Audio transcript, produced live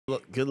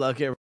Good luck,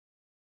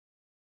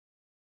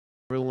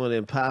 everyone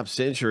in Pop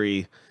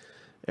Century.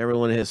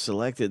 Everyone has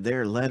selected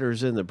their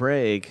letters in the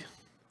break,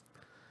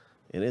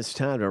 and it's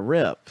time to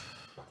rip.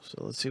 So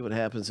let's see what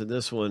happens in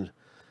this one.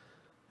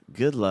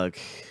 Good luck.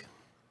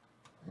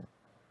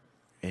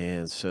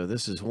 And so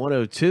this is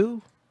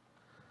 102.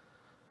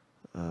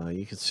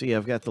 You can see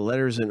I've got the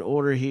letters in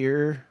order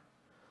here.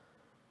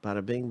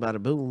 Bada bing,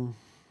 bada boom.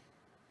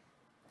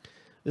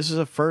 This is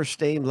a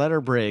first name letter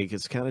break.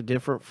 It's kind of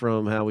different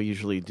from how we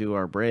usually do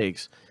our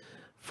breaks.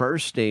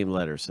 First name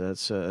letters.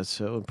 That's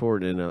so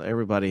important. And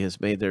everybody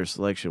has made their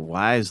selection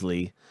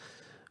wisely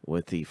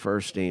with the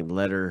first name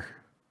letter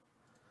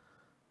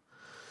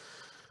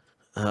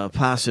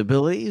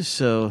possibilities.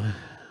 So,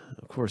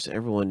 of course,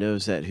 everyone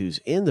knows that who's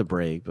in the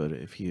break. But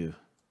if you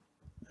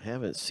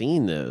haven't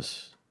seen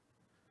this,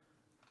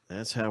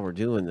 that's how we're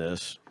doing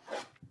this.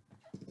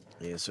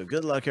 Yeah, so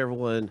good luck,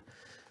 everyone,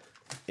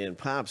 in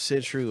Pop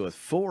Century with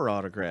 4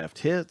 autographed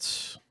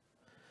hits.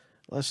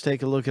 Let's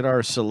take a look at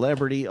our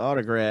celebrity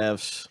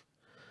autographs.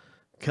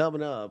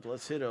 Coming up,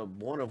 let's hit a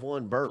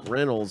 1-of-1 Burt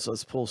Reynolds.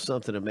 Let's pull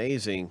something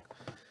amazing.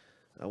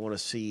 I want to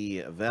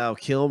see Val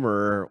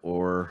Kilmer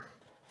or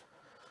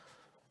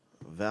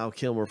Val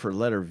Kilmer for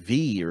letter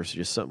V or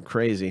just something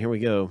crazy. Here we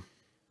go.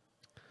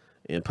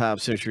 In Pop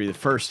Century, the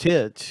first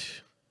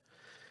hit.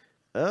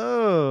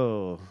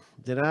 Oh,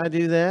 did I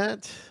do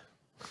that?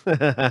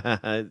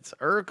 It's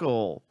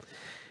Urkel.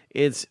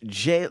 It's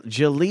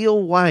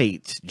Jaleel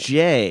White.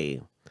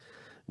 Jaleel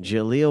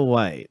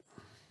White.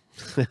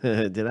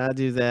 Did I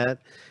do that?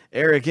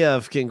 Eric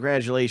F.,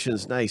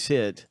 congratulations. Nice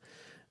hit.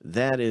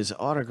 That is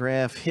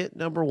autograph hit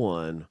number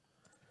 1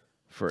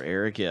 for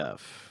Eric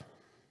F.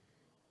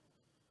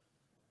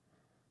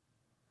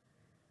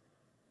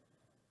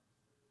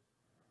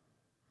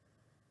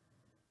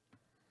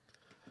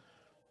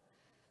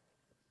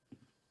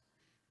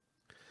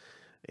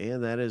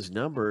 And that is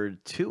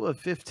numbered 2 of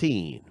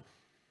 15.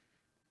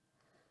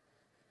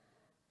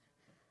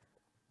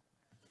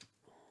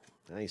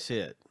 Nice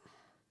hit.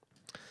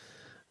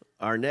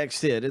 Our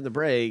next hit in the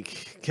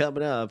break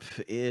coming up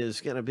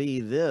is going to be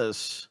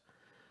this.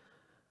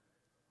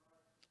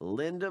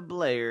 Linda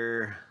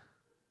Blair.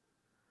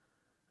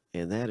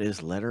 And that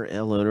is letter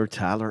L owner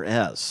Tyler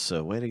S.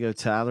 So way to go,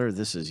 Tyler.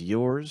 This is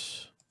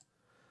yours.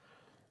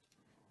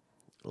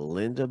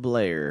 Linda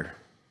Blair.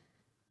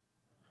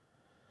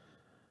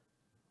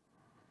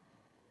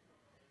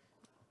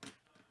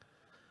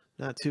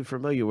 Not too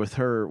familiar with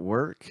her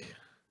work.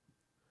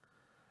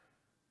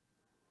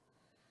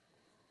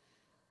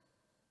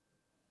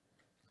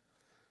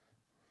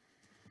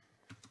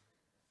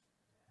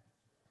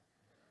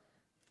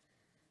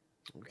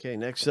 Okay,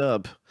 next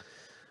up.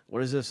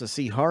 What is this? I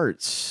see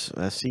hearts.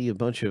 I see a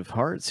bunch of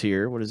hearts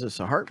here. What is this?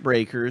 A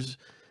Heartbreakers.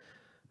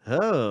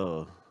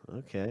 Oh,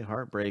 okay.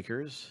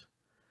 Heartbreakers.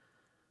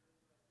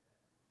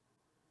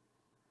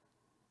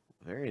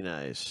 Very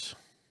nice.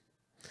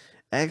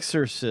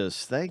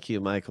 Exorcist. Thank you,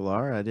 Michael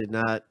R. I did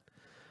not.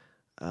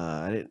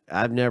 I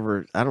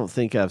don't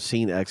think I've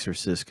seen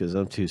Exorcist because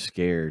I'm too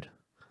scared.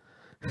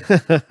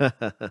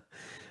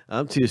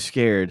 I'm too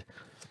scared.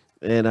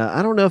 And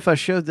I don't know if I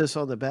showed this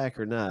on the back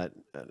or not.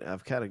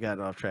 I've kind of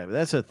gotten off track. But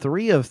that's a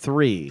 3 of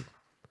 3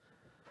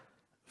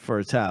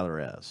 for Tyler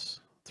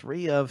S.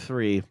 3 of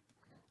 3.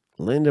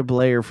 Linda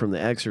Blair from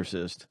The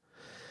Exorcist.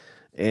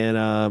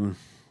 And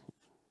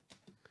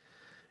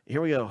here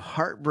we go.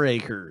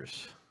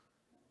 Heartbreakers.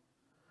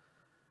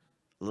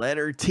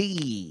 Letter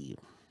T.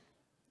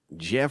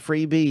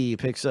 Jeffrey B.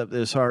 picks up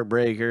this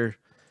Heartbreaker.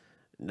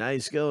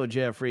 Nice go,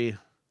 Jeffrey.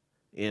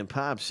 In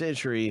Pop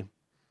Century.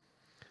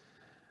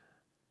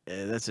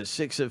 And that's a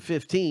 6 of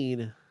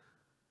 15.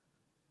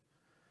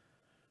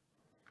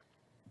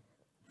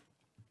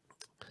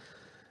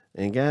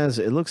 And guys,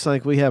 it looks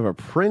like we have a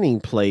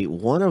printing plate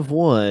 1 of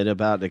 1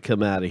 about to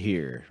come out of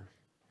here.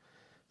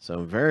 So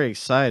I'm very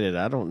excited.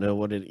 I don't know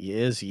what it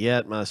is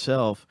yet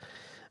myself.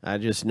 I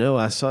just know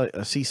I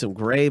see some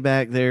gray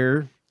back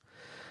there.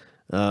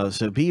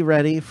 So be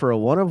ready for a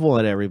 1 of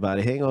 1,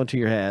 everybody. Hang on to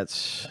your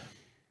hats.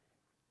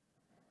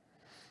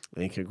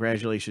 And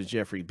congratulations,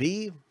 Jeffrey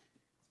B.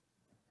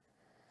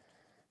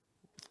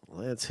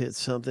 Let's hit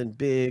something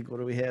big. What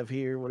do we have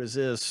here? What is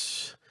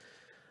this?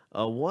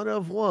 A 1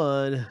 of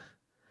 1.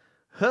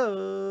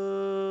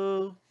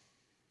 Ho!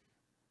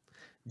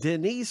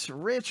 Denise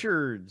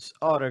Richards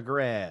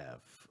autograph.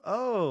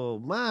 Oh,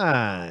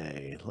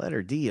 my.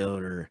 Letter D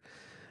owner.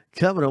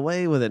 Coming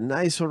away with a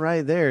nice one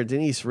right there.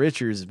 Denise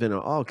Richards has been in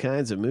all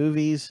kinds of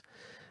movies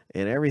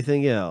and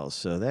everything else.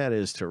 So that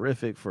is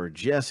terrific for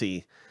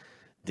Jesse.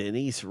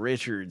 Denise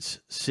Richards'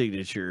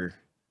 signature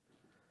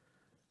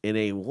in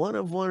a 1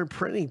 of 1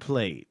 printing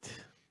plate.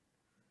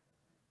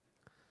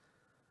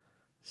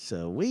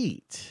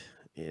 Sweet.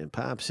 In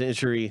Pop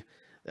Century,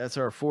 that's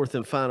our 4th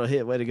and final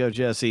hit. Way to go,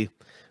 Jesse.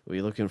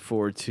 We're looking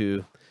forward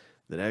to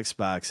the next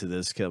box of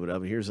this coming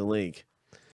up. Here's a link.